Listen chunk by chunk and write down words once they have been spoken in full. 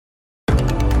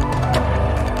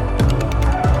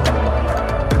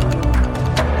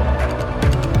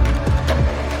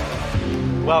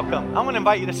welcome. I want to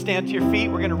invite you to stand to your feet.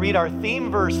 We're going to read our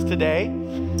theme verse today.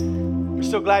 We're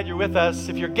so glad you're with us.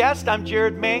 If you're a guest, I'm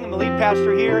Jared Ming. I'm the lead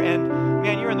pastor here, and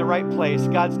man, you're in the right place.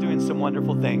 God's doing some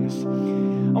wonderful things.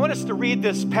 I want us to read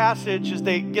this passage as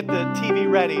they get the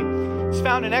TV ready. It's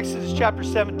found in Exodus chapter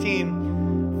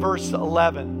 17, verse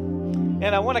 11.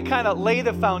 And I want to kind of lay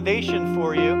the foundation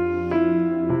for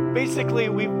you. Basically,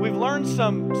 we've learned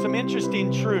some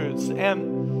interesting truths,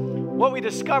 and what we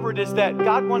discovered is that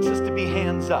God wants us to be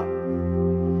hands up,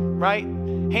 right?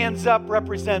 Hands up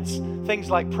represents things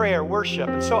like prayer, worship.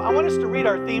 And so I want us to read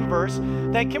our theme verse.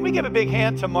 Can we give a big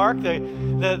hand to Mark,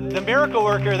 the miracle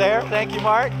worker there? Thank you,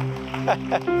 Mark.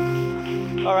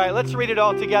 All right, let's read it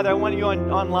all together. I want you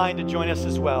online to join us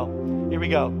as well. Here we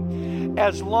go.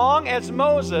 As long as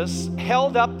Moses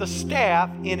held up the staff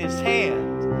in his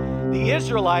hand, the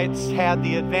Israelites had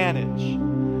the advantage.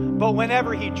 But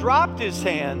whenever he dropped his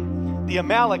hand, the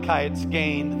Amalekites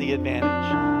gained the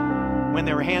advantage. When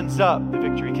they were hands up, the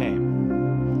victory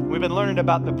came. We've been learning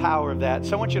about the power of that.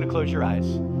 So I want you to close your eyes.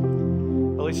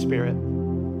 Holy Spirit,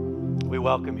 we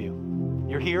welcome you.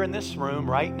 You're here in this room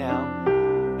right now,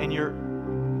 and you're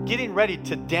getting ready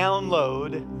to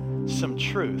download some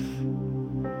truth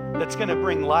that's going to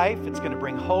bring life, it's going to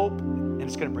bring hope, and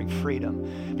it's going to bring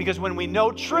freedom. Because when we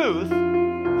know truth,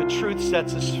 the truth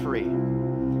sets us free.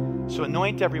 So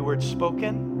anoint every word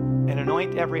spoken, and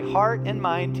anoint every heart and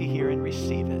mind to hear and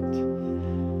receive it.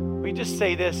 We just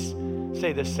say this,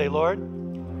 say, Lord,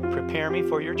 prepare me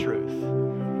for your truth.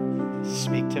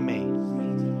 Speak to me.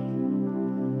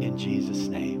 In Jesus'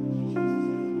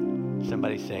 name.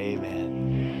 Somebody say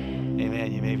amen.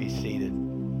 Amen. You may be seated.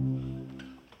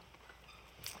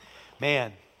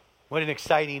 Man, what an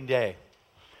exciting day.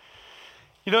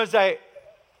 You know, as I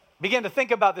began to think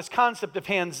about this concept of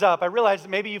hands up, I realized that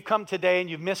maybe you've come today and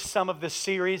you've missed some of this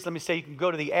series. Let me say, you can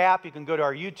go to the app, you can go to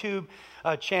our YouTube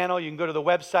channel, you can go to the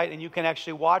website, and you can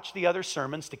actually watch the other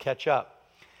sermons to catch up.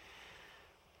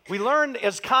 We learned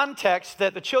as context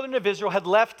that the children of Israel had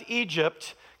left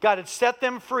Egypt. God had set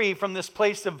them free from this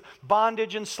place of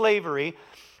bondage and slavery,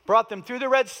 brought them through the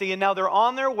Red Sea, and now they're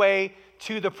on their way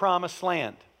to the Promised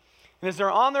Land. And as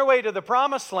they're on their way to the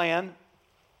Promised Land,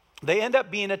 they end up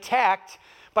being attacked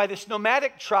by this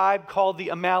nomadic tribe called the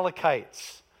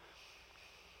Amalekites.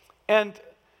 And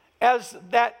as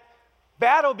that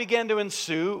battle began to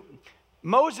ensue,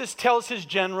 Moses tells his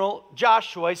general,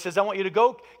 Joshua, he says, I want you to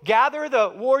go gather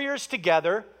the warriors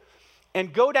together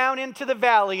and go down into the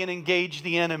valley and engage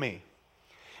the enemy.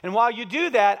 And while you do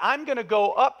that, I'm going to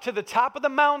go up to the top of the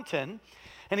mountain.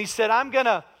 And he said, I'm going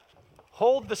to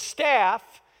hold the staff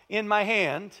in my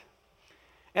hand,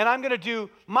 and I'm going to do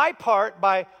my part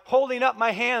by holding up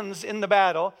my hands in the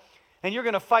battle, and you're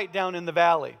going to fight down in the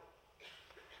valley.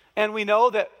 And we know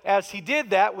that as he did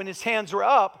that, when his hands were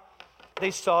up,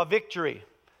 they saw victory.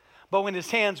 But when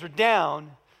his hands were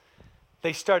down,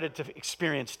 they started to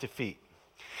experience defeat.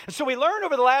 And so we learned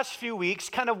over the last few weeks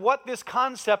kind of what this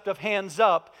concept of hands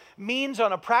up means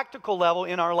on a practical level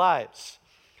in our lives.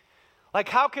 Like,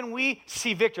 how can we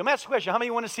see victory? Let me ask you a question. How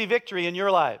many want to see victory in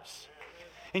your lives?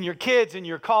 In your kids, in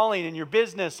your calling, in your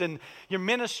business, in your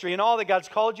ministry, and all that God's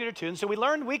called you to. And so we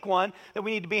learned week one that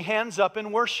we need to be hands up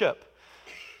in worship.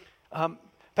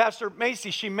 Pastor Macy,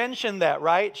 she mentioned that,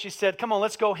 right? She said, come on,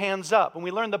 let's go hands up. And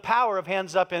we learned the power of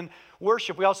hands up in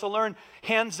worship. We also learned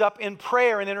hands up in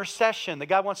prayer and intercession, that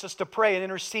God wants us to pray and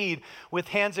intercede with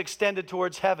hands extended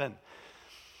towards heaven.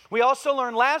 We also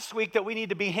learned last week that we need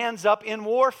to be hands up in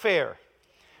warfare.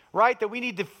 Right? That we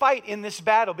need to fight in this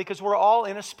battle because we're all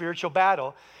in a spiritual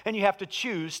battle and you have to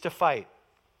choose to fight.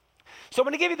 So I'm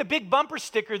going to give you the big bumper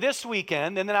sticker this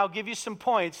weekend, and then I'll give you some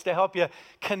points to help you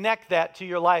connect that to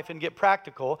your life and get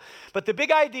practical. But the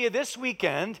big idea this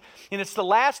weekend, and it's the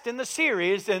last in the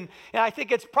series, and I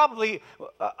think it's probably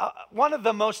one of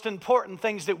the most important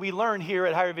things that we learn here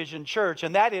at Higher Vision Church,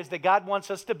 and that is that God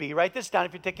wants us to be, write this down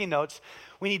if you're taking notes,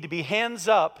 we need to be hands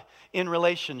up in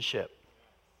relationship.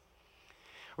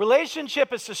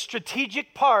 Relationship is a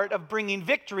strategic part of bringing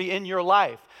victory in your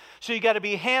life. So you got to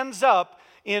be hands up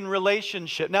in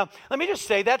relationship. Now, let me just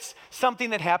say that's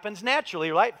something that happens naturally,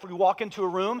 right? If you walk into a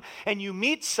room and you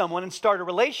meet someone and start a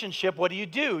relationship, what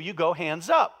do? You go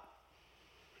hands up,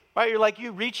 right?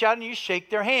 You reach out and you shake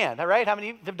their hand, all right? How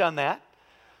many have done that?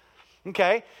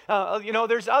 Okay.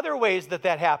 There's other ways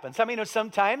that happens. I mean,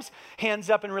 sometimes hands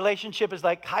up in relationship is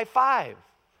like high five.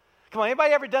 Come on,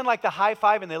 anybody ever done like the high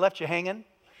five and they left you hanging?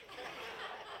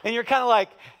 And you're kind of like,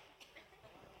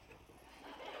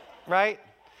 right?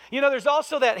 There's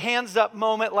also that hands up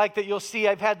moment like that you'll see.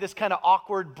 I've had this kind of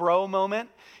awkward bro moment,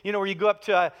 where you go up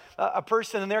to a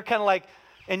person and they're kind of like,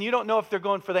 and you don't know if they're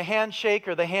going for the handshake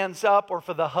or the hands up or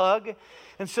for the hug.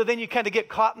 And so then you kind of get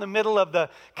caught in the middle of the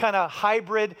kind of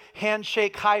hybrid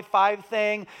handshake, high five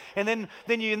thing. And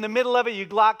then you, in the middle of it, you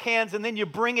lock hands, and then you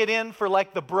bring it in for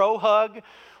like the bro hug,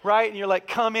 right? And you're like,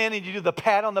 come in, and you do the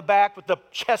pat on the back with the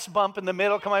chest bump in the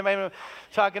middle. Come on, anybody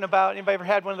talking about? Anybody ever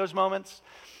had one of those moments?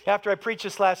 After I preached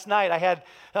this last night, I had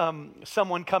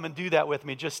someone come and do that with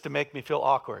me just to make me feel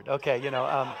awkward. Okay,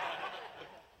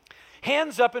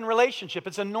 hands up in relationship.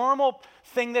 It's a normal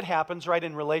thing that happens right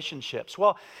in relationships.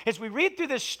 Well, as we read through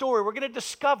this story, we're going to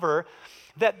discover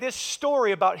that this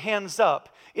story about hands up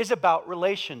is about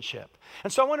relationship.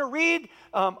 And so I want to read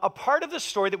a part of the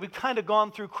story that we've kind of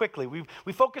gone through quickly.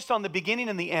 We focused on the beginning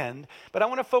and the end, but I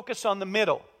want to focus on the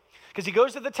middle. Because he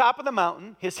goes to the top of the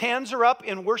mountain, his hands are up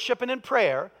in worship and in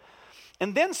prayer,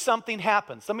 and then something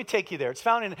happens. Let me take you there. It's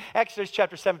found in Exodus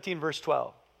chapter 17, verse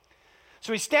 12.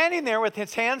 So he's standing there with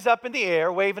his hands up in the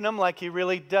air, waving them like he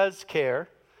really does care,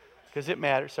 because it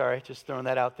matters. Sorry, just throwing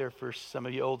that out there for some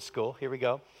of you old school. Here we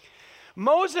go.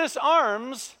 Moses'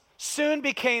 arms soon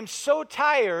became so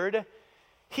tired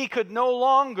he could no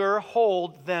longer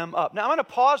hold them up. Now, I'm going to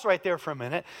pause right there for a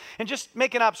minute and just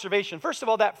make an observation. First of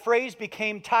all, that phrase,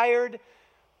 became tired,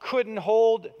 couldn't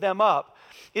hold them up,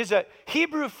 is a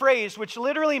Hebrew phrase which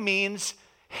literally means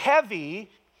heavy.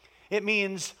 It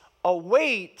means a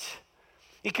weight.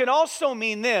 It can also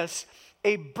mean this,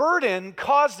 a burden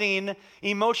causing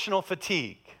emotional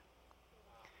fatigue.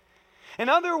 In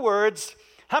other words,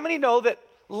 how many know that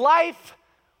life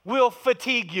will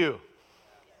fatigue you?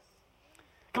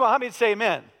 Come on, how many say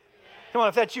amen? Come on,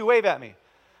 if that's you, wave at me.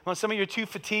 Come on, some of you are too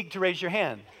fatigued to raise your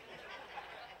hand.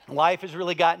 Life has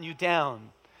really gotten you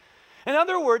down. In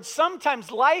other words, sometimes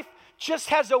life just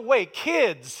has a way.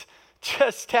 Kids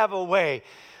just have a way.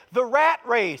 The rat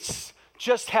race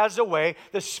just has a way.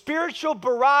 The spiritual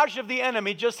barrage of the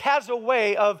enemy just has a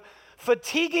way of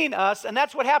fatiguing us, and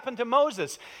that's what happened to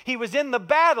Moses. He was in the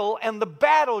battle, and the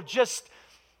battle just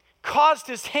caused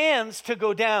his hands to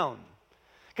go down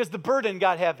because the burden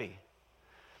got heavy.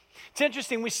 It's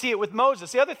interesting, we see it with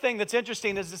Moses. The other thing that's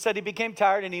interesting is it said he became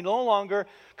tired and he no longer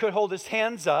could hold his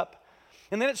hands up.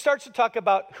 And then it starts to talk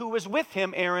about who was with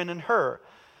him, Aaron and Hur.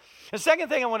 The second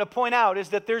thing I want to point out is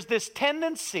that there's this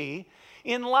tendency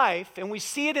in life, and we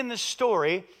see it in this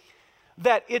story,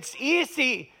 that it's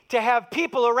easy to have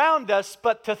people around us,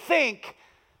 but to think,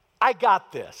 I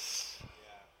got this.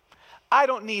 I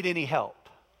don't need any help.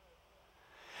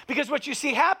 Because what you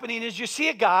see happening is you see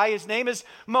a guy, his name is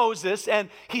Moses, and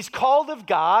he's called of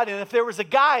God, and if there was a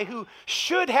guy who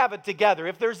should have it together,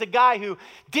 if there's a guy who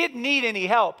didn't need any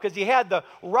help because he had the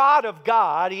rod of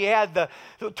God,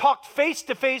 who talked face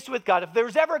to face with God, if there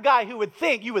was ever a guy who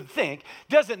you would think,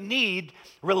 doesn't need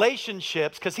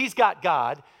relationships because he's got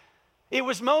God, it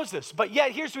was Moses. But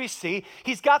yet, here's what we see.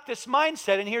 He's got this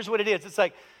mindset, and here's what it is. It's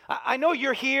like, I know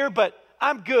you're here, but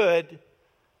I'm good.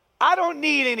 I don't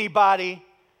need anybody.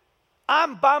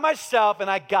 I'm by myself, and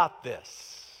I got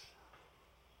this.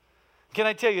 Can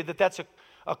I tell you that that's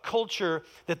a culture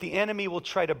that the enemy will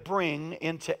try to bring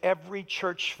into every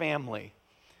church family?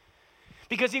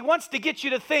 Because he wants to get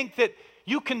you to think that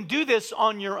you can do this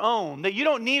on your own, that you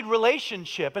don't need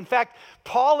relationship. In fact,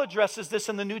 Paul addresses this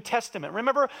in the New Testament.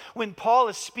 Remember when Paul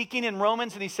is speaking in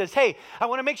Romans and he says, hey, I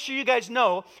want to make sure you guys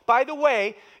know, by the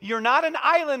way, you're not an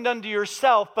island unto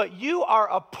yourself, but you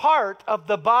are a part of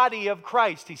the body of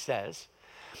Christ, he says.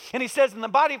 And he says, and the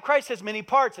body of Christ has many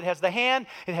parts. It has the hand,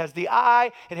 it has the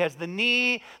eye, it has the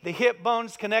knee, the hip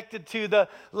bones connected to the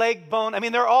leg bone. I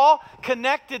mean, they're all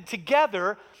connected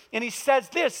together. And he says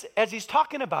this as he's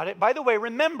talking about it. By the way,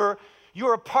 remember,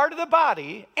 you're a part of the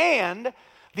body, and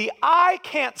the eye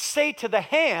can't say to the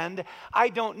hand, I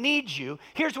don't need you.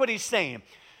 Here's what he's saying.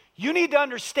 You need to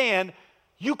understand,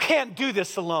 you can't do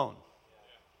this alone.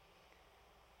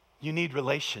 You need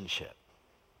relationship.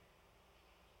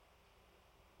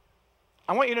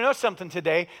 I want you to know something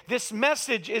today. This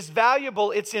message is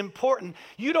valuable. It's important.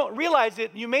 You don't realize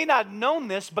it. You may not have known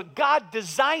this, but God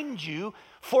designed you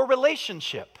for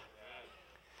relationship.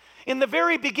 In the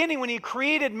very beginning, when he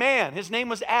created man, his name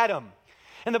was Adam.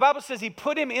 And the Bible says he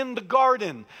put him in the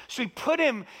garden. So he put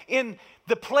him in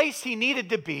the place he needed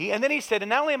to be. And then he said, and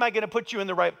not only am I going to put you in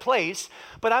the right place,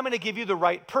 but I'm going to give you the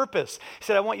right purpose. He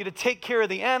said, I want you to take care of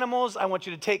the animals. I want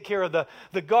you to take care of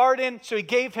the garden. So he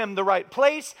gave him the right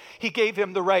place. He gave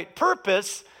him the right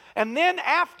purpose. And then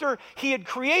after he had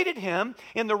created him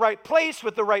in the right place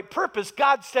with the right purpose,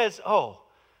 God says, oh,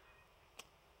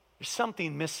 there's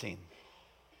something missing.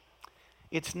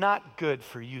 It's not good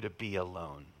for you to be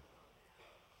alone.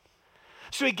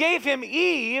 So he gave him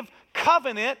Eve,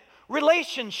 covenant,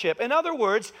 relationship. In other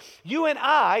words, you and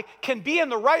I can be in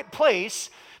the right place,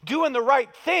 doing the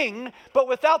right thing, but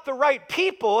without the right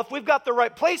people, if we've got the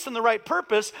right place and the right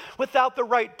purpose, without the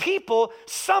right people,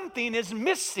 something is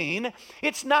missing.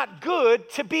 It's not good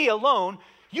to be alone.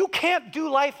 You can't do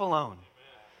life alone.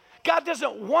 God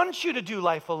doesn't want you to do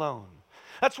life alone.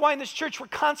 That's why in this church we're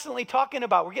constantly talking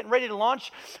about, we're getting ready to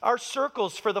launch our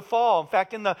circles for the fall. In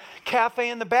fact, in the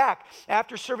cafe in the back,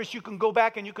 after service, you can go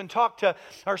back and you can talk to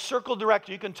our circle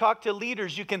director. You can talk to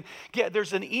leaders.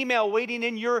 There's an email waiting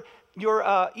in your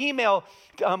email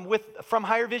from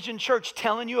Higher Vision Church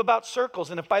telling you about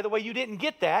circles. And if, by the way, you didn't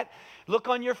get that, look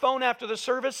on your phone after the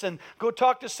service and go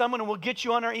talk to someone and we'll get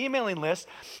you on our emailing list,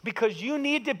 because you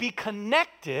need to be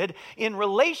connected in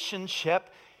relationship.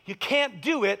 You can't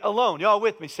do it alone. Y'all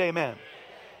with me? Say amen.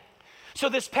 So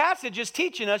this passage is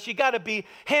teaching us you got to be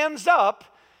hands up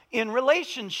in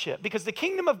relationship, because the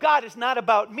kingdom of God is not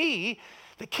about me.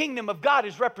 The kingdom of God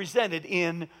is represented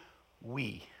in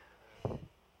we.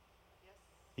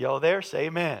 Y'all there? Say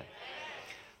amen.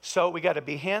 So we got to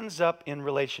be hands up in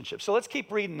relationship. So let's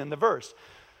keep reading in the verse.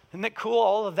 Isn't that cool?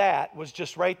 All of that was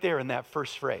just right there in that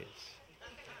first phrase.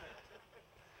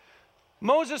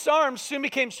 Moses' arms soon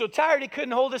became so tired he couldn't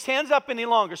hold his hands up any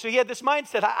longer. So he had this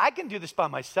mindset, I can do this by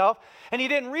myself. And he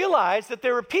didn't realize that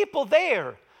there were people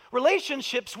there.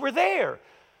 Relationships were there.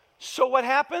 So what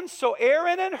happened? So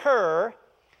Aaron and Hur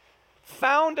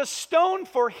found a stone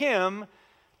for him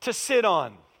to sit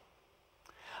on.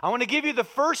 I want to give you the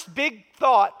first big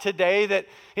thought today that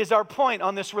is our point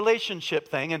on this relationship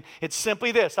thing. And it's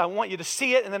simply this. I want you to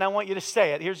see it and then I want you to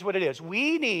say it. Here's what it is.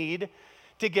 We need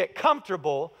to get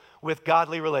comfortable with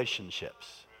godly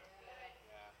relationships.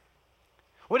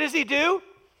 What does he do?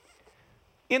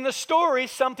 In the story,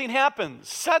 something happens.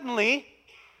 Suddenly,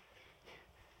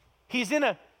 he's in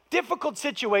a difficult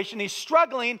situation. He's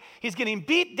struggling. He's getting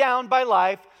beat down by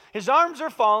life. His arms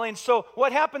are falling. So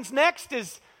what happens next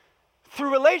is,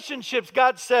 through relationships,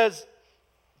 God says,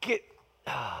 get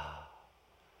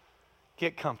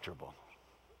comfortable.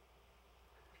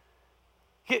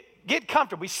 Get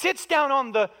comfortable. He sits down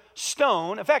on the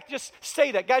stone. In fact, just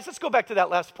say that. Guys, let's go back to that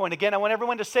last point again. I want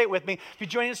everyone to say it with me. If you're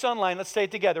joining us online, let's say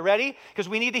it together. Ready? Because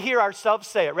we need to hear ourselves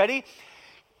say it. Ready?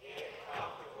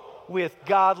 With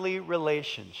godly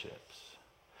relationships.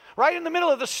 Right in the middle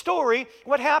of the story,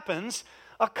 what happens?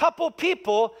 A couple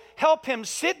people help him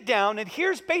sit down, and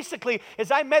here's basically,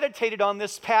 as I meditated on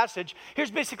this passage,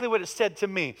 here's basically what it said to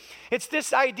me. It's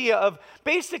this idea of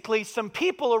basically some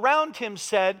people around him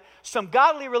said, some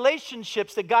godly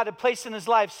relationships that God had placed in his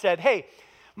life said, hey,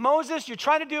 Moses, you're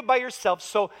trying to do it by yourself,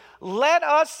 so let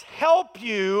us help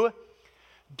you.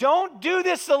 Don't do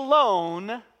this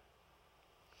alone.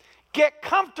 Get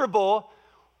comfortable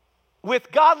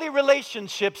with godly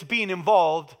relationships being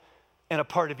involved and a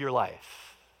part of your life.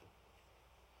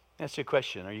 That's your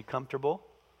question. Are you comfortable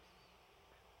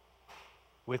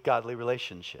with godly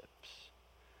relationships?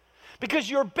 Because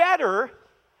you're better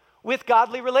with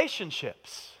godly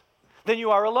relationships than you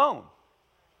are alone.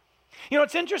 You know,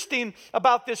 what's interesting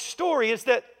about this story is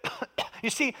that,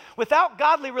 you see, without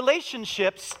godly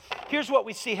relationships, here's what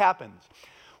we see happens.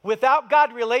 Without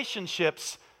God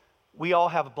relationships, we all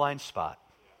have a blind spot.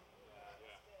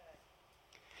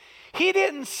 He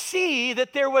didn't see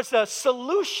that there was a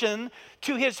solution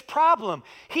to his problem.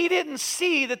 He didn't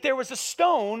see that there was a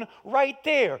stone right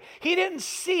there. He didn't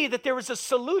see that there was a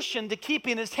solution to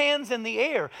keeping his hands in the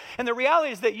air. And the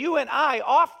reality is that you and I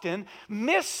often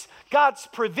miss God's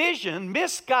provision,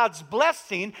 miss God's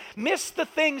blessing, miss the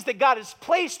things that God has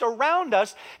placed around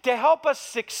us to help us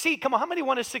succeed. Come on, how many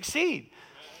want to succeed?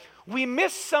 We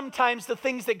miss sometimes the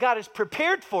things that God has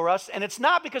prepared for us, and it's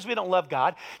not because we don't love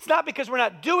God. It's not because we're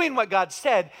not doing what God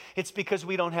said. It's because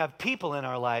we don't have people in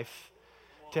our life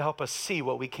to help us see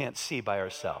what we can't see by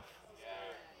ourselves.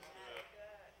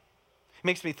 It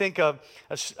makes me think of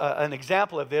an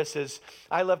example of this is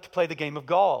I love to play the game of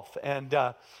golf, and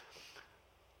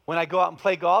when I go out and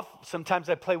play golf, sometimes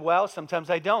I play well,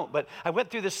 sometimes I don't. But I went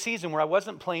through this season where I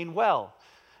wasn't playing well.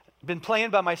 Been playing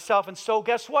by myself, and so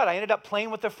guess what? I ended up playing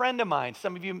with a friend of mine.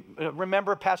 Some of you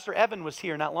remember Pastor Evan was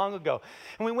here not long ago.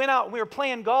 And we went out and we were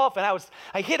playing golf, and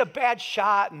I hit a bad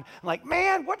shot, and I'm like,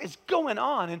 man, what is going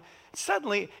on? And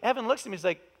suddenly Evan looks at me, he's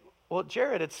like, well,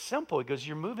 Jared, it's simple. He goes,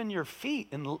 you're moving your feet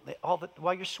and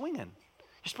while you're swinging.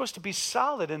 You're supposed to be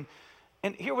solid. And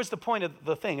here was the point of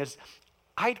the thing is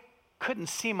I couldn't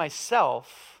see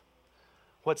myself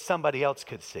what somebody else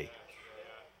could see.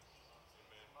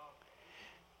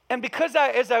 And because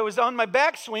as I was on my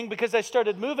backswing, because I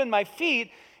started moving my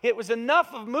feet, it was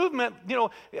enough of movement. You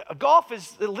know, golf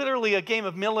is literally a game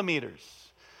of millimeters.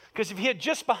 Because if you hit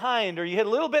just behind or you hit a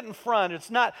little bit in front,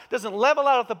 doesn't level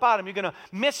out at the bottom, you're going to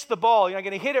miss the ball. You're not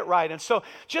going to hit it right. And so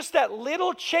just that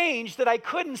little change that I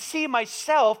couldn't see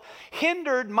myself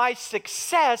hindered my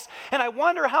success. And I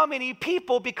wonder how many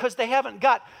people, because they haven't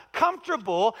got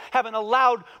comfortable, haven't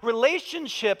allowed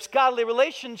relationships, godly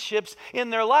relationships in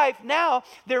their life, now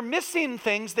they're missing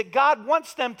things that God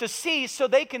wants them to see so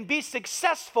they can be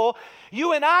successful.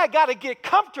 You and I got to get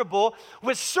comfortable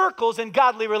with circles and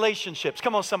godly relationships.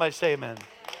 Come on, somebody say amen.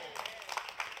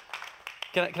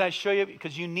 Can I show you?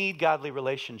 Because you need godly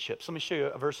relationships. Let me show you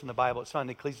a verse in the Bible. It's found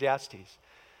in Ecclesiastes.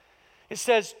 It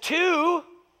says, two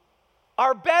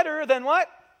are better than what?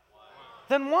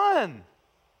 Than one.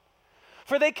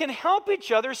 For they can help each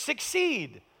other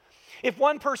succeed. If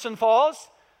one person falls,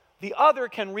 the other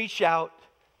can reach out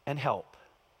and help.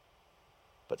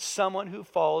 But someone who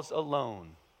falls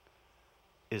alone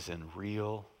is in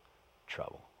real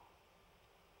trouble.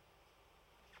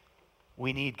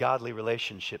 We need godly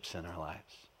relationships in our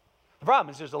lives. The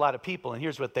problem is there's a lot of people, and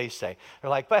here's what they say.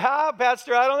 They're like, but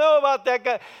Pastor, I don't know about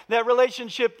that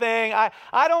relationship thing.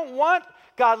 I don't want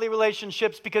godly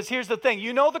relationships because here's the thing.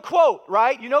 You know the quote,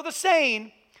 right? You know the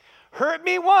saying, hurt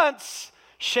me once,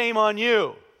 shame on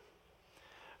you.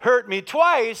 Hurt me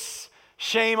twice,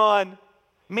 shame on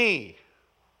me.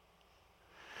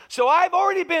 So I've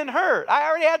already been hurt. I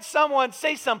already had someone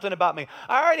say something about me.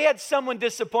 I already had someone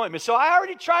disappoint me. So I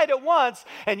already tried it once.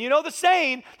 And you know the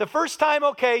saying, the first time,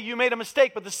 okay, you made a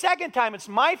mistake. But the second time, it's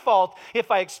my fault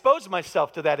if I expose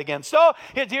myself to that again. So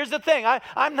here's the thing.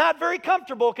 I'm not very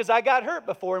comfortable because I got hurt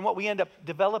before. And what we end up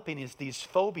developing is these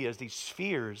phobias, these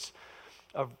fears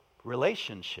of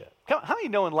relationship. How many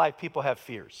know in life people have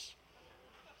fears?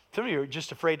 Some of you are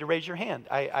just afraid to raise your hand.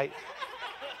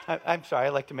 I'm sorry, I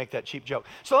like to make that cheap joke.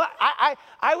 So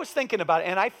I was thinking about it,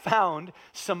 and I found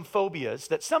some phobias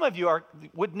that some of you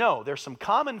would know. There's some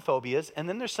common phobias, and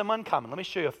then there's some uncommon. Let me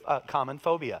show you a common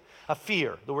phobia, a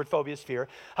fear. The word phobia is fear.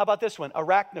 How about this one?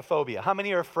 Arachnophobia. How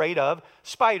many are afraid of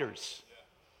spiders?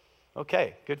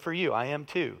 Okay, good for you. I am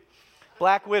too.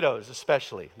 Black widows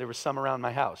especially. There was some around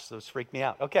my house. Those freaked me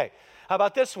out. Okay, how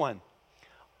about this one?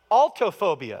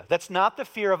 Altophobia. That's not the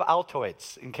fear of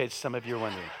Altoids, in case some of you are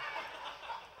wondering.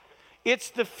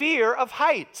 It's the fear of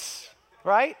heights,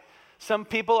 right? Some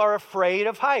people are afraid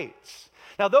of heights.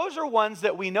 Now, those are ones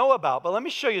that we know about, but let me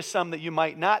show you some that you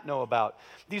might not know about.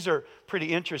 These are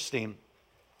pretty interesting.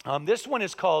 This one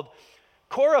is called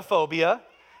chorophobia,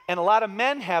 and a lot of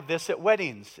men have this at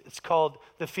weddings. It's called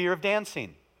the fear of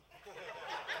dancing.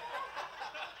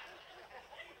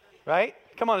 Right?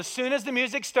 Come on, as soon as the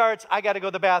music starts, I got to go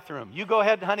to the bathroom. You go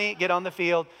ahead, honey, get on the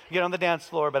field, get on the dance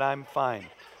floor, but I'm fine.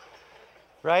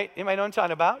 Right? Anybody know what I'm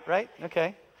talking about? Right?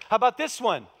 Okay. How about this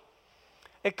one?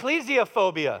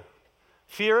 Ecclesiophobia,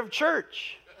 fear of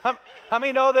church. How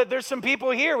many know that there's some people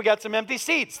here? We got some empty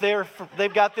seats.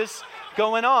 They've got this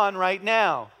going on right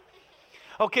now.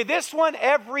 Okay, this one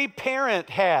every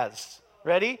parent has.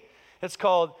 Ready? It's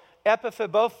called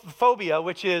epiphobophobia,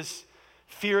 which is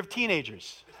fear of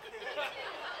teenagers.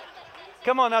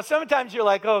 Come on, now sometimes you're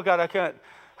like, oh God,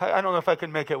 I don't know if I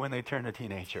can make it when they turn a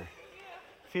teenager.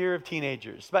 Fear of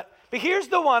teenagers. But here's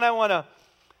the one I want to,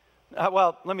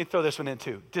 let me throw this one in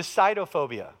too.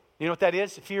 Decidophobia. You know what that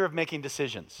is? Fear of making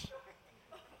decisions.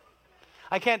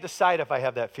 I can't decide if I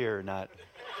have that fear or not.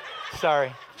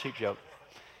 Sorry, cheap joke.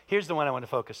 Here's the one I want to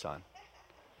focus on.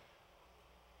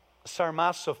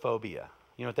 Sarmassophobia.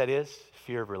 You know what that is?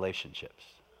 Fear of relationships.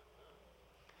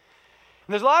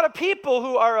 And there's a lot of people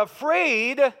who are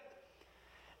afraid.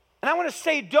 And I want to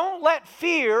say, don't let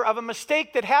fear of a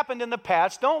mistake that happened in the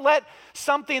past, don't let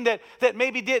something that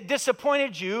maybe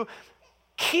disappointed you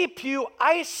keep you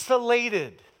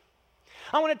isolated.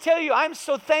 I want to tell you, I'm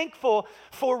so thankful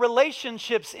for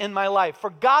relationships in my life, for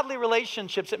godly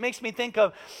relationships. It makes me think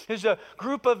of, there's a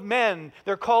group of men,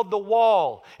 they're called The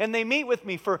Wall, and they meet with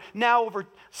me for now over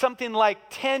something like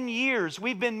 10 years.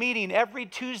 We've been meeting every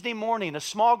Tuesday morning, a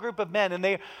small group of men, and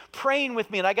they're praying with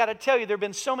me. And I got to tell you, there have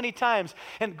been so many times.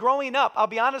 And growing up, I'll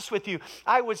be honest with you,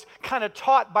 I was kind of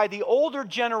taught by the older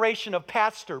generation of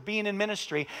pastor being in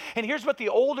ministry. And here's what the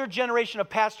older generation of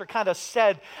pastor kind of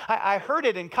said. I heard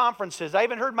it in conferences. I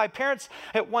even heard my parents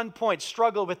at one point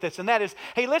struggle with this, and that is,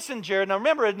 hey, listen, Jared, now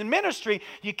remember, in ministry,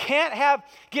 you can't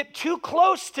get too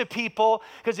close to people,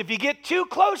 because if you get too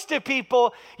close to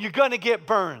people, you're going to get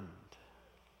burned.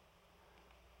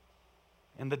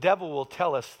 And the devil will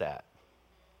tell us that.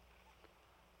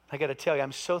 I got to tell you,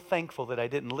 I'm so thankful that I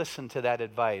didn't listen to that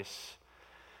advice,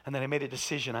 and then I made a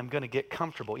decision. I'm going to get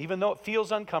comfortable. Even though it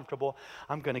feels uncomfortable,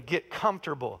 I'm going to get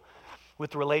comfortable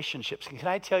with relationships. Can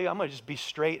I tell you, I'm going to just be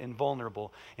straight and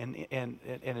vulnerable and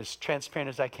as transparent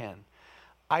as I can.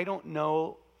 I don't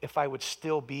know if I would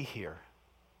still be here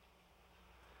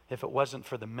if it wasn't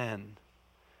for the men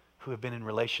who have been in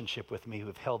relationship with me, who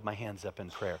have held my hands up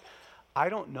in prayer. I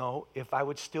don't know if I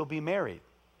would still be married.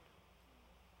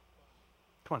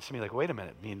 Come on, some of you are like, wait a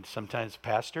minute. I mean, sometimes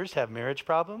pastors have marriage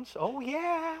problems? Oh,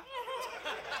 yeah.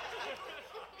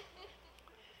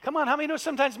 Come on, how many know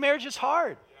sometimes marriage is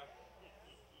hard?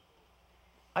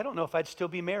 I don't know if I'd still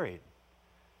be married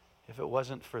if it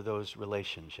wasn't for those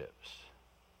relationships.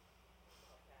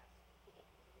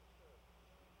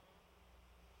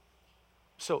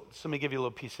 So let me give you a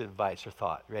little piece of advice or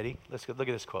thought. Ready? Let's go. Look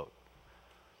at this quote.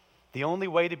 The only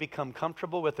way to become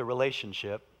comfortable with a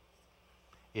relationship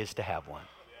is to have one.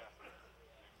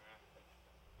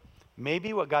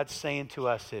 Maybe what God's saying to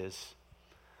us is,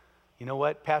 you know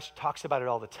what? Pastor talks about it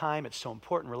all the time. It's so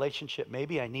important, relationship.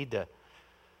 Maybe I need to.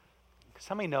 Because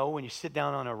how many know when you sit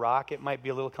down on a rock, it might be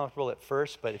a little comfortable at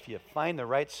first, but if you find the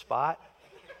right spot,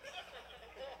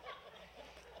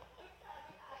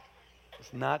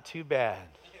 it's not too bad.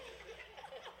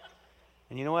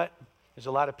 And you know what? There's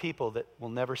a lot of people that will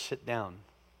never sit down.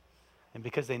 And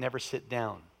because they never sit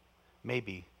down,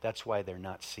 maybe that's why they're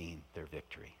not seeing their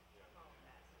victory.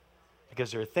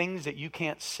 Because there are things that you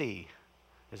can't see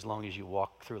as long as you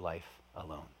walk through life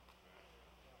alone.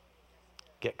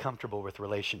 Get comfortable with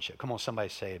relationship. Come on, somebody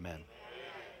say amen.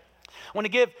 I want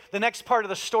to give the next part of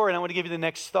the story, and I want to give you the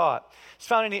next thought. It's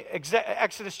found in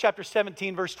Exodus chapter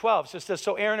 17, verse 12. So it says,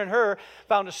 so Aaron and Hur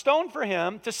found a stone for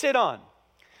him to sit on.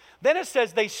 Then it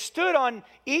says they stood on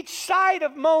each side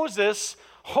of Moses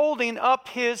holding up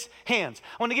his hands.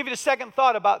 I want to give you the second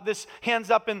thought about this hands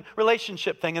up in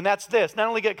relationship thing, and that's this. Not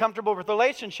only get comfortable with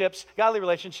relationships, godly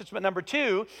relationships, but number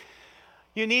two,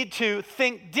 you need to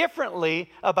think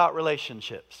differently about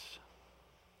relationships.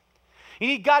 You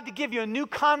need God to give you a new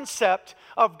concept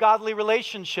of godly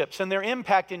relationships and their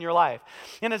impact in your life.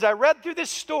 And as I read through this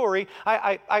story,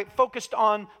 I focused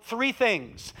on three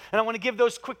things. And I want to give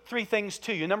those quick three things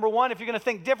to you. Number one, if you're going to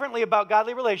think differently about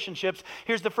godly relationships,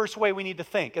 here's the first way we need to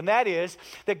think. And that is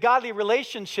that godly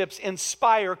relationships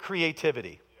inspire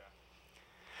creativity.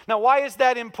 Now, why is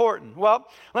that important? Well,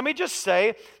 let me just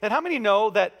say that how many know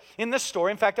that in this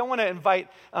story, in fact, I want to invite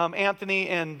Anthony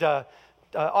and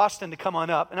Austin to come on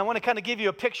up, and I want to kind of give you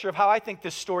a picture of how I think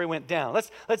this story went down.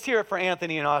 Let's hear it for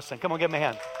Anthony and Austin. Come on, give them a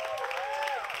hand.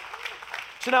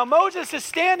 So now Moses is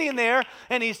standing there,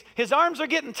 and his arms are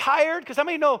getting tired, because how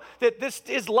many know that this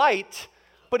is light,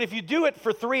 but if you do it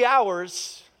for 3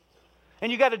 hours,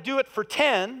 and you got to do it for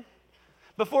 10,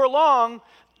 before long,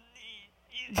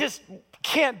 you just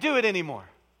can't do it anymore.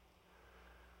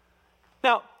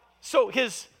 Now, so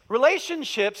his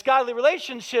relationships, godly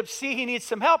relationships, see he needs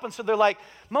some help. And so they're like,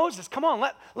 Moses, come on,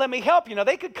 let me help you. Now,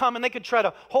 they could come and they could try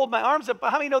to hold my arms up, but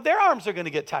how many know their arms are going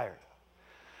to get tired?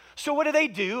 So what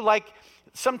do? Like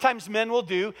sometimes men will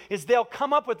do, is they'll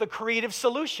come up with a creative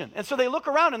solution. And so they look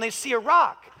around and they see a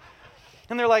rock.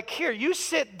 And they're like, here, you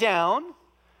sit down.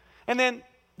 And then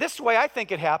this way, I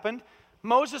think it happened.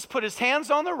 Moses put his hands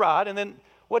on the rod, and then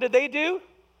what did they do?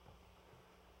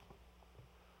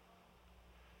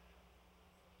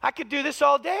 I could do this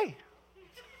all day.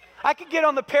 I could get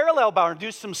on the parallel bar and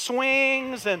do some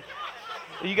swings. And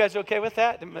are you guys okay with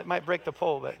that? It might break the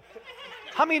pole, but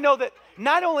how many know that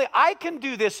not only I can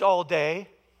do this all day,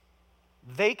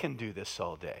 they can do this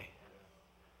all day?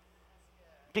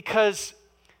 Because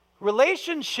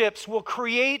relationships will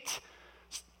create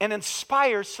and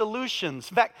inspire solutions.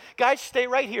 In fact, guys, stay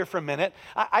right here for a minute.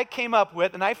 I came up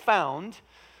with and I found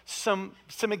some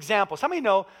examples. How many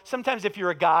know sometimes if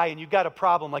you're a guy and you've got a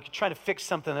problem, like you're trying to fix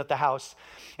something at the house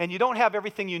and you don't have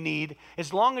everything you need,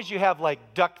 as long as you have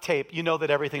like duct tape, you know that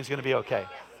everything's going to be okay.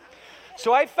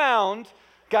 So I found,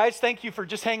 guys, thank you for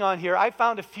just hang on here. I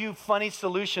found a few funny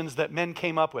solutions that men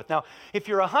came up with. Now, if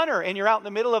you're a hunter and you're out in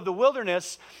the middle of the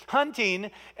wilderness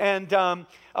hunting and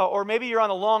or maybe you're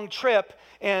on a long trip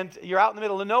and you're out in the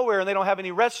middle of nowhere and they don't have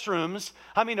any restrooms,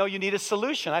 how many know you need a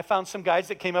solution? I found some guys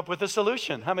that came up with a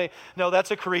solution. How many know that's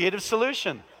a creative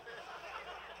solution?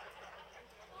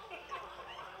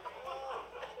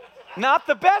 Not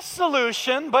the best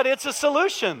solution, but it's a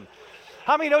solution.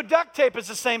 How many know duct tape is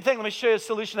the same thing? Let me show you a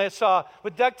solution I saw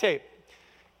with duct tape.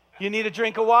 You need a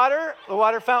drink of water, the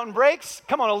water fountain breaks.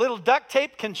 Come on, a little duct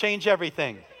tape can change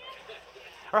everything.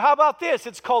 Or how about this?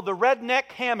 It's called the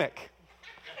redneck hammock.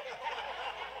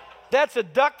 That's a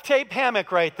duct tape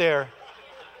hammock right there.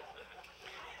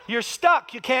 You're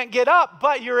stuck. You can't get up,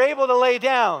 but you're able to lay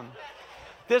down.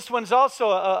 This one's also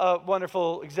a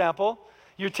wonderful example.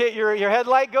 Your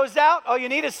headlight goes out. All you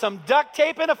need is some duct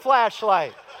tape and a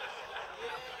flashlight.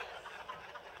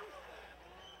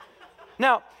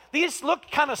 Now, these look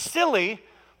kind of silly,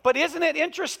 but isn't it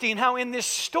interesting how in this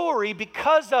story,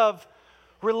 because of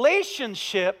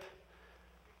relationship,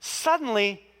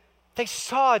 suddenly they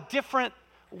saw a different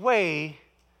way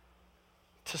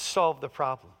to solve the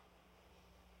problem.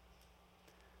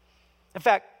 In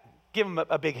fact, give them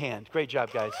a big hand. Great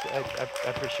job, guys. I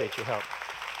appreciate your help.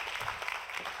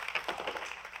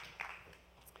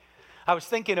 I was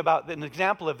thinking about an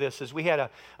example of this is we had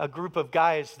a group of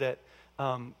guys that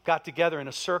got together in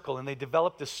a circle, and they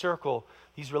developed this circle,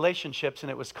 these relationships, and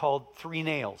it was called 3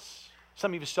 Nails.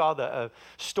 Some of you saw the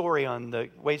story on the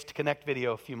Ways to Connect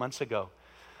video a few months ago.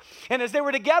 And as they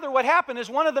were together, what happened is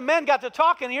one of the men got to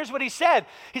talking, and here's what he said.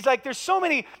 He's like, there's so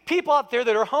many people out there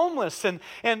that are homeless, and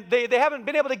they haven't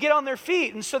been able to get on their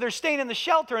feet, and so they're staying in the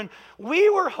shelter, and we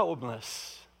were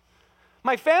homeless.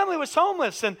 My family was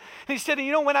homeless, and he said,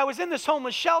 when I was in this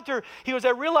homeless shelter, I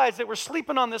realized that we're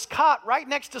sleeping on this cot right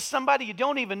next to somebody you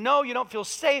don't even know. You don't feel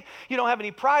safe. You don't have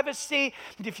any privacy.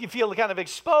 If you feel kind of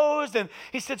exposed. And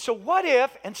he said, so what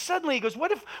if, and suddenly he goes, what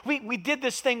if we did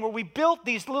this thing where we built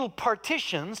these little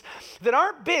partitions that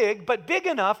aren't big, but big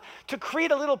enough to create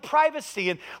a little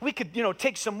privacy, and we could,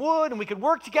 take some wood and we could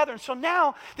work together. And so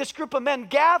now this group of men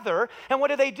gather, and what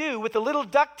do? With a little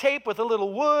duct tape, with a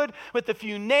little wood, with a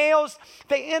few nails,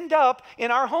 they end up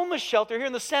in our homeless shelter here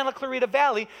in the Santa Clarita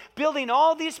Valley, building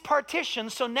all these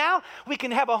partitions, so now we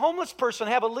can have a homeless person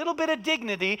have a little bit of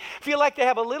dignity, feel like they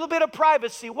have a little bit of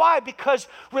privacy. Why? Because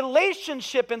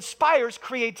relationship inspires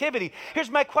creativity. Here's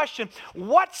my question.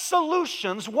 What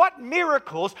solutions, what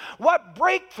miracles, what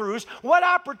breakthroughs, what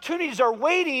opportunities are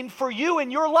waiting for you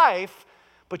in your life,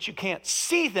 but you can't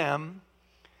see them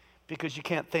because you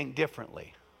can't think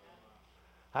differently?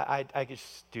 I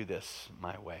just do this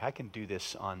my way. I can do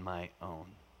this on my own.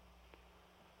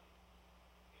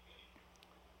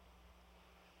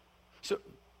 So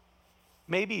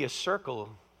maybe a circle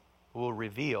will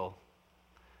reveal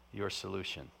your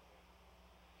solution.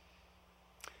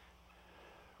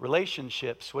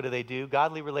 Relationships, what do?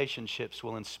 Godly relationships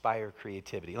will inspire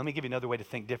creativity. Let me give you another way to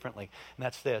think differently, and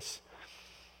that's this.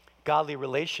 Godly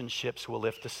relationships will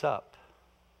lift us up.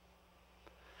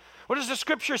 What does the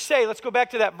scripture say? Let's go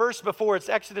back to that verse before. It's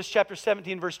Exodus chapter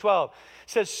 17, verse 12. It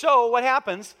says, so what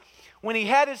happens when he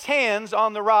had his hands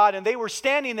on the rod and they were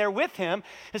standing there with him?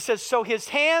 It says, so his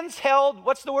hands held,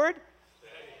 what's the word?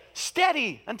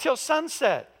 Steady until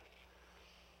sunset.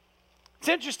 It's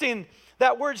interesting,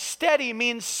 that word steady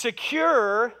means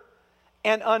secure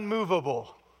and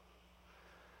unmovable.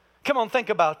 Come on, think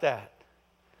about that.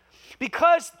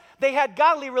 Because they had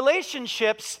godly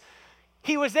relationships,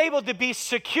 he was able to be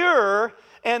secure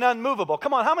and unmovable.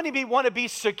 Come on, how many of you want to be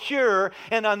secure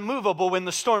and unmovable when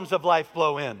the storms of life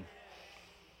blow in?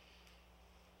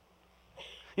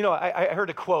 I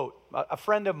heard a quote. A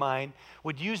friend of mine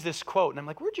would use this quote, and I'm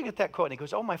like, where'd you get that quote? And he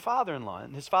goes, my father-in-law.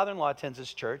 And his father-in-law attends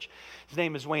this church. His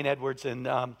name is Wayne Edwards, and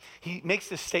he makes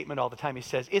this statement all the time. He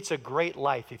says, it's a great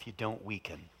life if you don't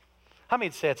weaken. How many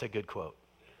would say it's a good quote?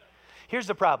 Here's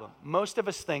the problem. Most of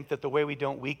us think that the way we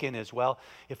don't weaken is,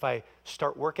 if I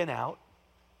start working out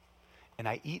and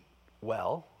I eat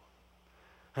well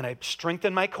and I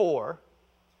strengthen my core,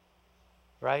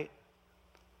 right?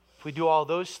 If we do all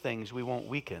those things, we won't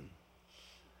weaken.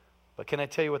 But can I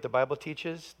tell you what the Bible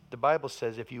teaches? The Bible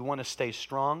says if you want to stay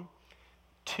strong,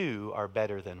 2 are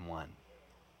better than 1.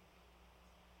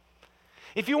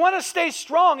 If you want to stay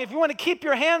strong, if you want to keep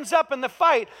your hands up in the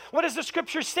fight, what does the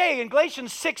scripture say in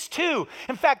Galatians 6:2?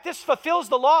 In fact, this fulfills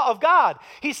the law of God.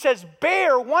 He says,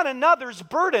 bear one another's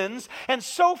burdens and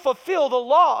so fulfill the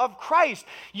law of Christ.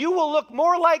 You will look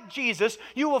more like Jesus.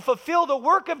 You will fulfill the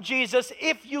work of Jesus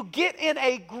if you get in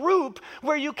a group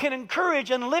where you can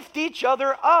encourage and lift each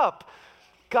other up.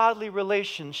 Godly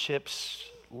relationships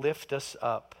lift us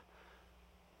up.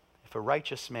 If a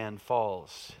righteous man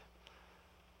falls,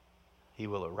 he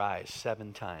will arise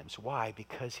 7 times. Why?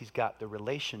 Because he's got the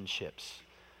relationships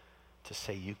to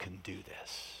say, you can do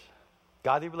this.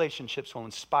 Godly relationships will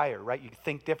inspire, right? You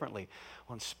think differently.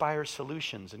 Will inspire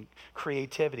solutions and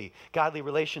creativity. Godly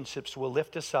relationships will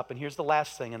lift us up. And here's the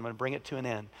last thing, I'm going to bring it to an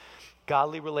end.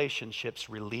 Godly relationships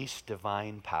release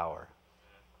divine power.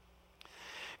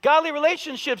 Godly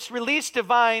relationships release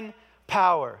divine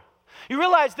power. You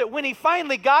realize that when he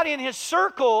finally got in his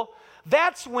circle,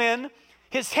 that's when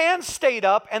his hands stayed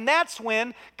up, and that's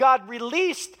when God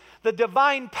released the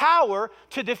divine power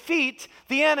to defeat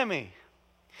the enemy.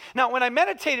 Now, when I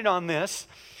meditated on this,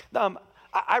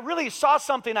 I really saw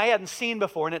something I hadn't seen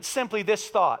before, and it's simply this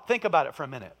thought. Think about it for a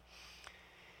minute.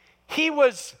 He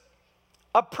was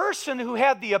a person who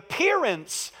had the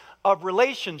appearance of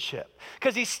relationship.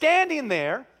 Because he's standing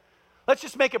there, let's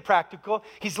just make it practical.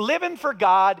 He's living for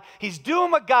God. He's doing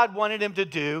what God wanted him to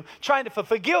do, trying to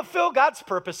fulfill God's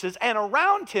purposes. And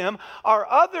around him are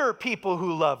other people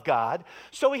who love God.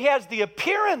 So he has the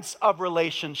appearance of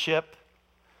relationship,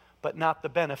 but not the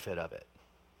benefit of it.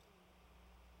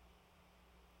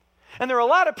 And there are a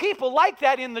lot of people like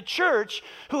that in the church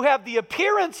who have the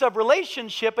appearance of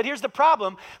relationship, but here's the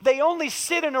problem. They only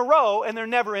sit in a row and they're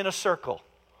never in a circle.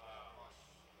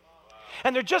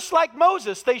 And they're just like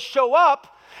Moses. They show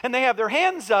up and they have their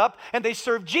hands up and they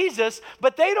serve Jesus,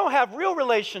 but they don't have real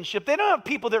relationship. They don't have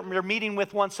people that they're meeting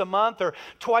with once a month or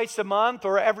twice a month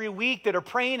or every week that are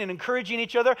praying and encouraging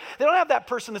each other. They don't have that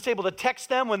person that's able to text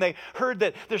them when they heard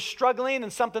that they're struggling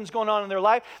and something's going on in their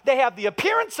life. They have the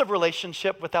appearance of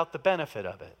relationship without the benefit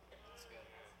of it.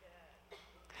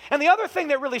 And the other thing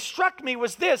that really struck me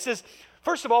was this is,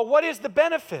 first of all, what is the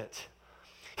benefit?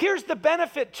 Here's the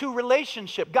benefit to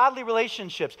relationship, godly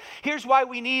relationships. Here's why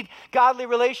we need godly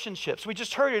relationships. We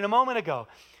just heard it a moment ago.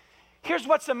 Here's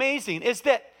what's amazing is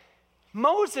that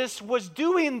Moses was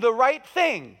doing the right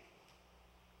thing,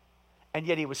 and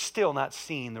yet he was still not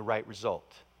seeing the right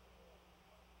result.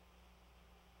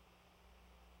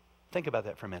 Think about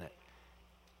that for a minute.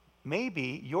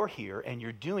 Maybe you're here and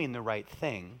you're doing the right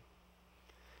thing,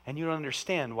 and you don't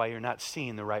understand why you're not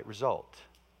seeing the right result.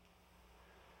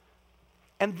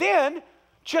 And then,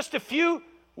 just a few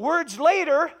words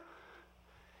later,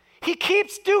 he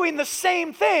keeps doing the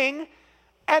same thing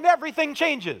and everything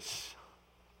changes.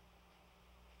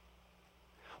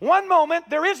 One moment,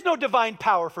 there is no divine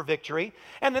power for victory.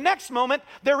 And the next moment,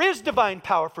 there is divine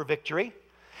power for victory.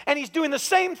 And he's doing the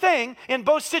same thing in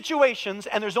both situations,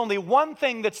 and there's only one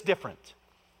thing that's different.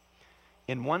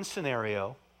 In one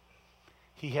scenario,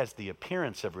 he has the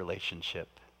appearance of relationship,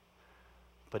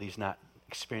 but he's not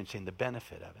experiencing the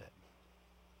benefit of it.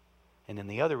 And in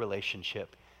the other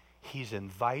relationship, he's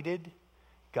invited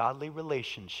godly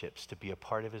relationships to be a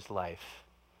part of his life.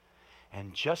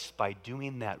 And just by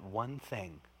doing that one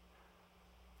thing,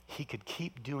 he could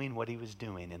keep doing what he was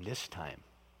doing, and this time,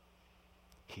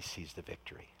 he sees the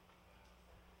victory.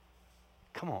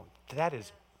 Come on, that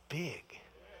is big.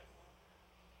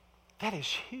 That is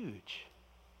huge.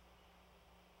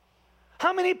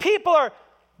 How many people are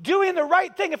doing the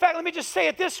right thing? In fact, let me just say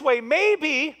it this way.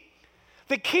 Maybe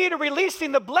the key to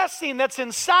releasing the blessing that's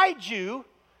inside you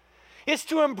is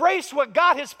to embrace what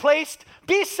God has placed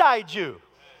beside you.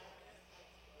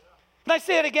 Can I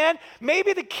say it again?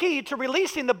 Maybe the key to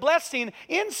releasing the blessing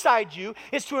inside you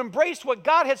is to embrace what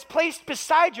God has placed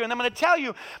beside you. And I'm going to tell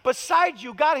you, beside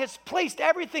you, God has placed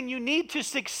everything you need to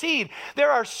succeed. There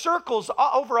are circles,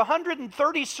 over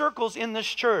 130 circles in this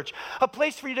church. A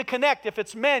place for you to connect. If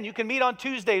it's men, you can meet on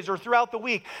Tuesdays or throughout the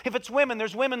week. If it's women,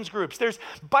 there's women's groups. There's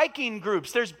biking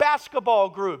groups. There's basketball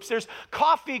groups. There's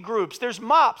coffee groups. There's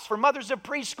MOPS for mothers of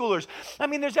preschoolers. I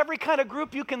mean, there's every kind of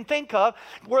group you can think of.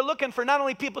 We're looking for not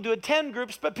only people to attend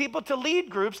groups, but people to lead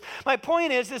groups. My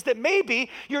point is that maybe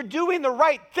you're doing the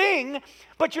right thing,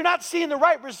 but you're not seeing the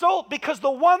right result, because the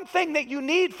one thing that you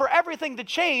need for everything to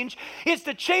change is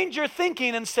to change your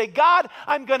thinking and say, God,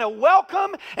 I'm going to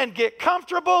welcome and get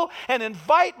comfortable and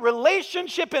invite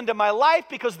relationship into my life,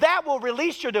 because that will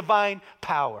release your divine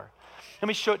power. Let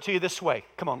me show it to you this way.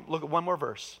 Come on, look at one more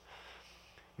verse.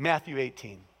 Matthew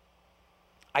 18.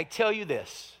 I tell you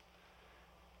this,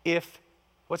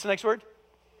 what's the next word?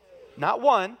 Not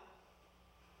one.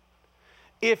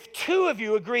 If two of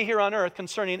you agree here on earth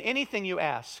concerning anything you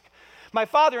ask, my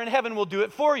Father in heaven will do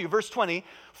it for you. Verse 20,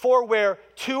 for where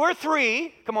two or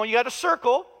three, come on, you got a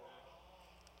circle,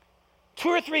 two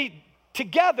or three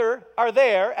together are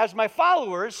there as my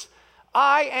followers,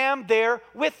 I am there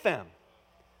with them.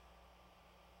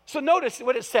 So notice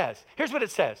what it says. Here's what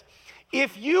it says.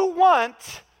 If you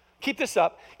want, keep this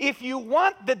up, if you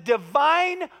want the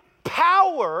divine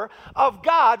power of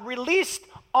God released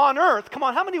on earth. Come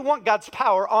on, how many want God's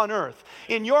power on earth?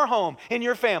 In your home, in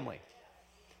your family.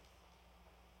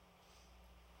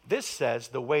 This says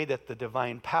the way that the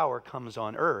divine power comes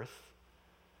on earth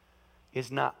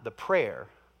is not the prayer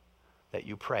that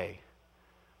you pray,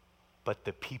 but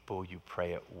the people you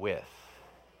pray it with.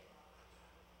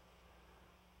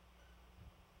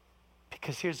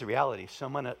 Because here's the reality.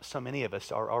 So many of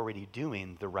us are already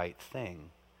doing the right thing,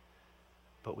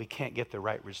 but we can't get the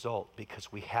right result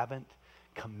because we haven't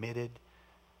committed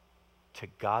to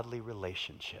godly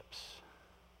relationships.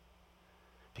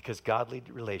 Because godly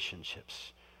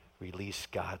relationships release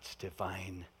God's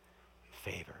divine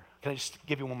favor. Can I just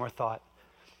give you one more thought?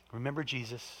 Remember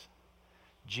Jesus?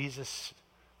 Jesus,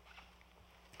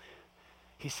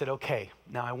 he said, okay,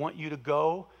 now I want you to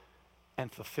go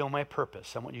and fulfill my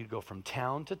purpose. I want you to go from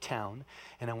town to town,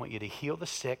 and I want you to heal the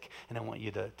sick, and I want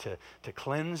you to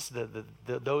cleanse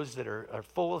those that are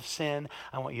full of sin.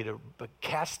 I want you to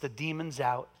cast the demons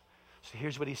out. So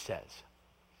here's what he says.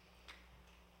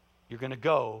 You're going to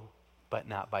go, but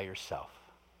not by yourself.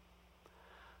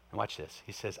 And watch this.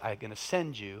 He says, I'm going to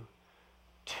send you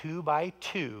 2 by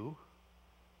 2,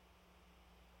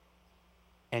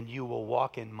 and you will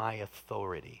walk in my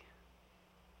authority.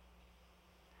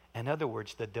 In other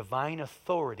words, the divine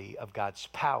authority of God's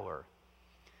power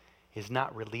is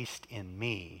not released in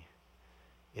me,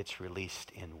 it's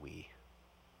released in we.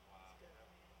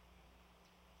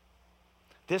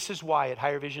 This is why at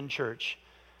Higher Vision Church,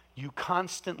 you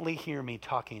constantly hear me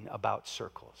talking about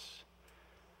circles.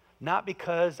 Not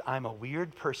because I'm a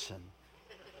weird person,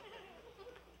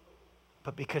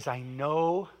 but because I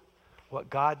know what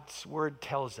God's word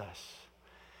tells us.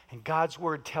 And God's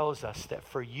word tells us that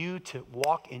for you to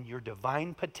walk in your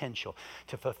divine potential,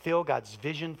 to fulfill God's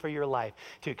vision for your life,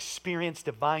 to experience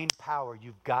divine power,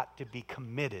 you've got to be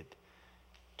committed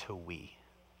to we.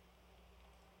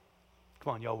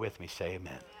 Come on, y'all with me, say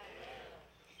amen.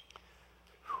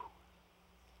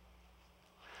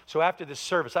 So after this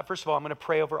service, first of all, I'm going to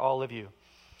pray over all of you.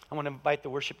 I want to invite the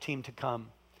worship team to come.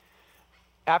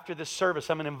 After this service,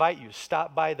 I'm going to invite you,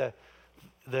 stop by the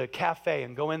cafe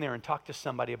and go in there and talk to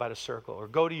somebody about a circle, or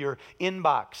go to your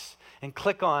inbox and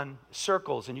click on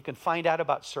circles and you can find out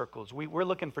about circles. We're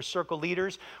looking for circle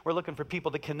leaders. We're looking for people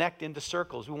to connect into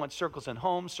circles. We want circles in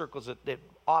homes, circles at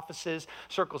offices,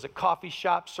 circles at coffee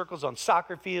shops, circles on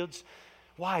soccer fields.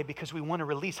 Why? Because we want to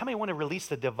release. How many want to release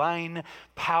the divine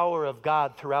power of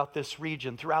God throughout this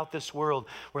region, throughout this world,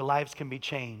 where lives can be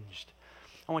changed?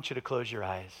 I want you to close your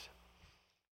eyes.